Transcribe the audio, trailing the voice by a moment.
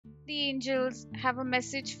The angels have a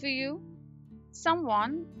message for you.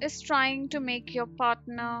 Someone is trying to make your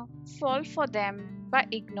partner fall for them by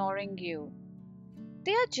ignoring you.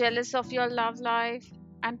 They are jealous of your love life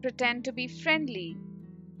and pretend to be friendly,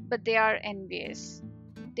 but they are envious.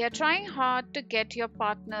 They are trying hard to get your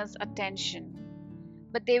partner's attention,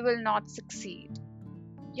 but they will not succeed.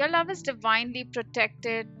 Your love is divinely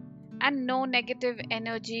protected, and no negative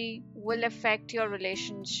energy will affect your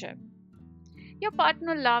relationship. Your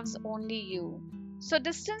partner loves only you, so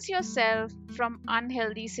distance yourself from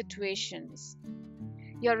unhealthy situations.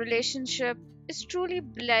 Your relationship is truly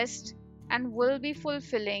blessed and will be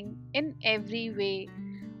fulfilling in every way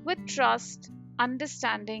with trust,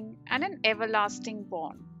 understanding, and an everlasting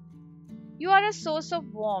bond. You are a source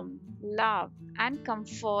of warmth, love, and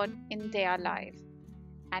comfort in their life,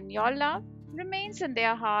 and your love remains in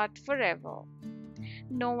their heart forever.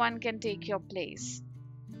 No one can take your place.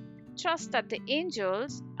 Trust that the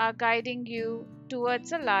angels are guiding you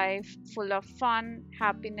towards a life full of fun,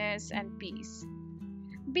 happiness, and peace.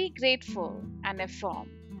 Be grateful and affirm.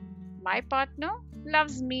 My partner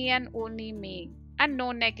loves me and only me, and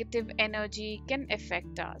no negative energy can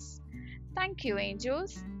affect us. Thank you,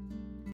 angels.